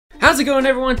How's it going,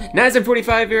 everyone?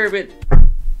 Nyzam45 here, but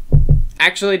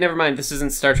actually, never mind, this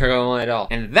isn't Star Trek Online at all.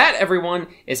 And that, everyone,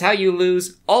 is how you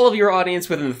lose all of your audience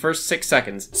within the first 6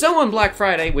 seconds. So on Black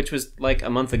Friday, which was like a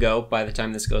month ago by the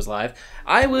time this goes live,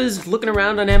 I was looking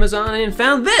around on Amazon and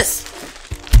found this!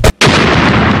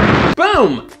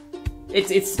 Boom!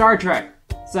 It's Star Trek.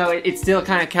 So it still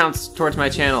kind of counts towards my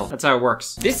channel. That's how it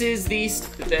works. This is the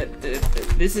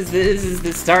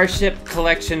Starship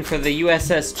collection for the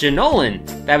U.S.S.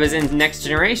 Jenolan that was in Next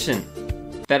Generation.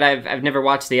 That I've never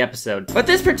watched the episode. But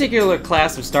this particular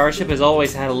class of Starship has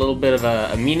always had a little bit of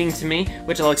a meaning to me,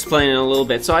 which I'll explain in a little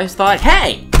bit. So I thought,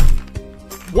 hey,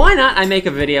 why not I make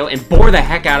a video and bore the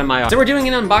heck out of my audience? So we're doing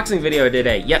an unboxing video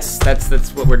today. Yes,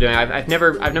 that's what we're doing. I've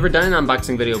never done an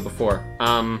unboxing video before.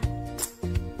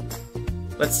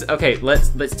 Let's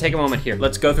take a moment here.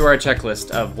 Let's go through our checklist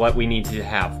of what we need to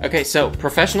have. Okay, so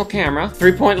professional camera,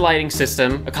 3-point lighting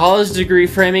system, a college degree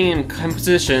framing and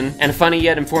composition, and a funny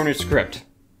yet informative script.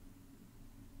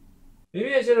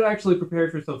 Maybe I should have actually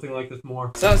prepared for something like this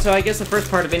more. So I guess the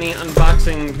first part of any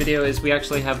unboxing video is we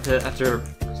actually have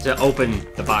to open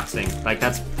the boxing. Like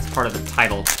that's part of the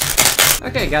title.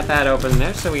 Okay, got that open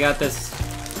there. So we got this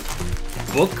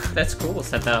book. That's cool. We'll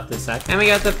set that up this side. And we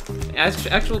got the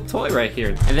actual toy right here.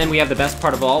 And then we have the best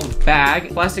part of all, the bag.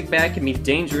 Plastic bag can be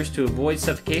dangerous. To avoid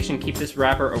suffocation, keep this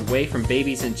wrapper away from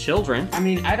babies and children. I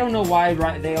mean, I don't know why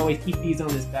they always keep these on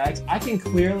this bag. I can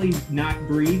clearly not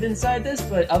breathe inside this,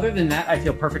 but other than that, I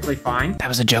feel perfectly fine. That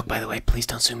was a joke, by the way. Please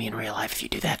don't sue me in real life if you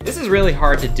do that. This is really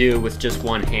hard to do with just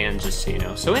one hand, just so you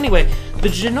know. So anyway, the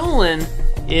Jenolan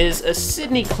is a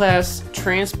Sydney-class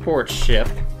transport ship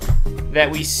that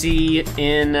we see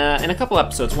in a couple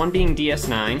episodes, one being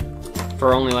DS9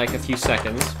 for only like a few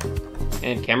seconds.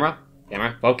 And camera,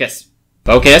 focus.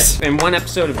 In one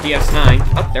episode of DS9,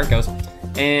 oh, there it goes.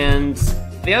 And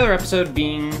the other episode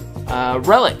being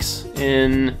Relics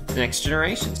in Next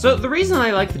Generation. So the reason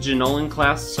I like the Jenolan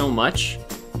class so much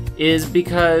is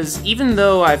because even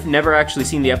though I've never actually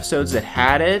seen the episodes that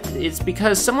had it, it's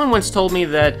because someone once told me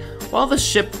that while the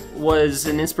ship was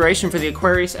an inspiration for the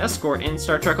Aquarius Escort in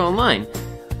Star Trek Online.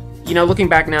 You know, looking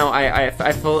back now,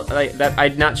 I feel like that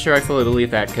I'm not sure I fully believe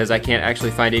that because I can't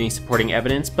actually find any supporting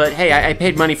evidence. But hey, I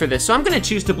paid money for this, so I'm gonna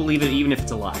choose to believe it even if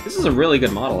it's a lie. This is a really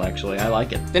good model, actually. I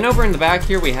like it. Then over in the back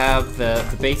here, we have the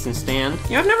base and stand.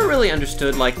 You know, I've never really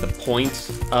understood like the point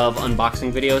of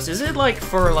unboxing videos. Is it like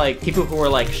for like people who are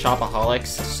like shopaholics,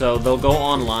 so they'll go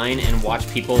online and watch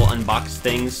people unbox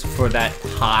things for that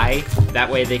high?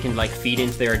 That way they can like feed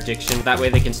into their addiction. That way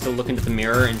they can still look into the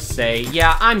mirror and say,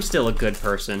 yeah, I'm still a good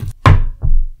person.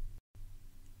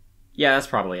 Yeah, that's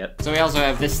probably it. So we also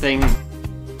have this thing.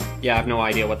 Yeah, I have no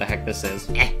idea what the heck this is.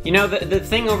 You know, the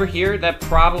thing over here, that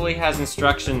probably has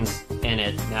instructions in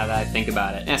it, now that I think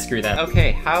about it. Screw that.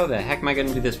 Okay, how the heck am I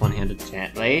gonna do this one-handed?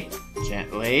 Gently.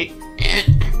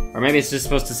 Or maybe it's just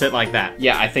supposed to sit like that.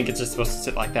 Yeah, I think it's just supposed to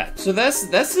sit like that. So that's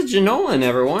the Jenolan,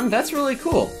 everyone. That's really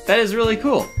cool. That is really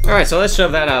cool. All right, so let's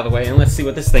shove that out of the way and let's see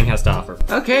what this thing has to offer.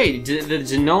 Okay, the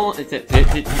Jenolan,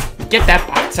 get that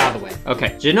box out of the way. Okay,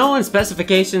 Jenolan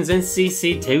specifications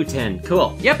NCC 210.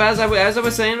 Cool. Yep, as I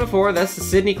was saying before, that's the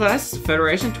Sydney class,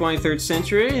 Federation, 23rd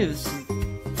century. It's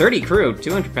 30 crew,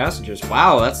 200 passengers.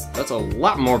 Wow, that's a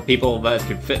lot more people that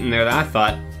could fit in there than I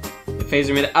thought. The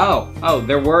phaser made it. Oh,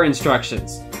 there were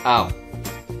instructions. Oh.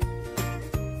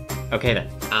 Okay then.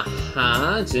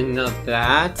 You know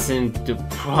that, and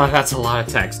oh, that's a lot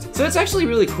of text. So it's actually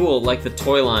really cool, like the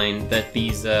toy line that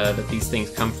these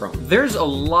things come from. There's a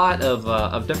lot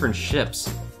of different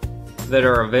ships that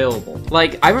are available.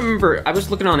 Like I remember I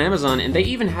was looking on Amazon, and they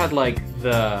even had like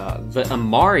the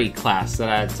Amari class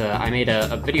that I made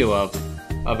a video of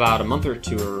about a month or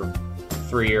 2 or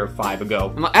 3 or 5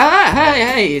 ago. I'm like,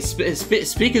 hey,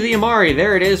 speak of the Amari,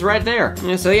 there it is right there.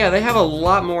 And so yeah, they have a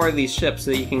lot more of these ships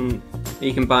that you can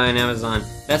buy on Amazon.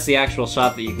 That's the actual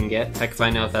shop that you can get. Heck if I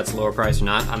know if that's lower price or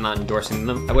not. I'm not endorsing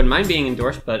them. I wouldn't mind being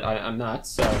endorsed, but I'm not,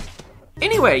 so.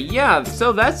 Anyway, yeah,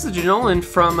 so that's the Jenolan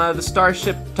from the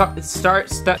Starship, Star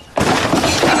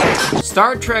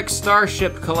Trek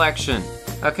Starship collection.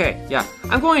 Okay, yeah.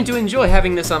 I'm going to enjoy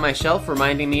having this on my shelf,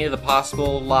 reminding me of the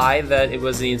possible lie that it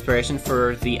was the inspiration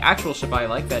for the actual ship I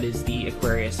like, that is the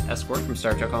Aquarius Escort from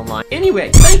Star Trek Online.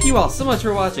 Anyway, thank you all so much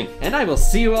for watching, and I will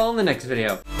see you all in the next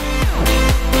video.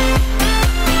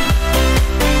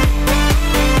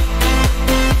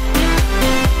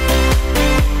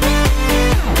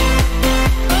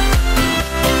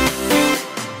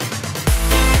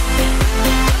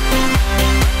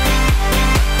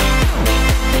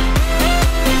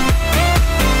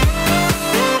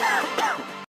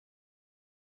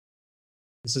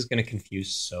 This is going to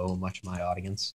confuse so much my audience.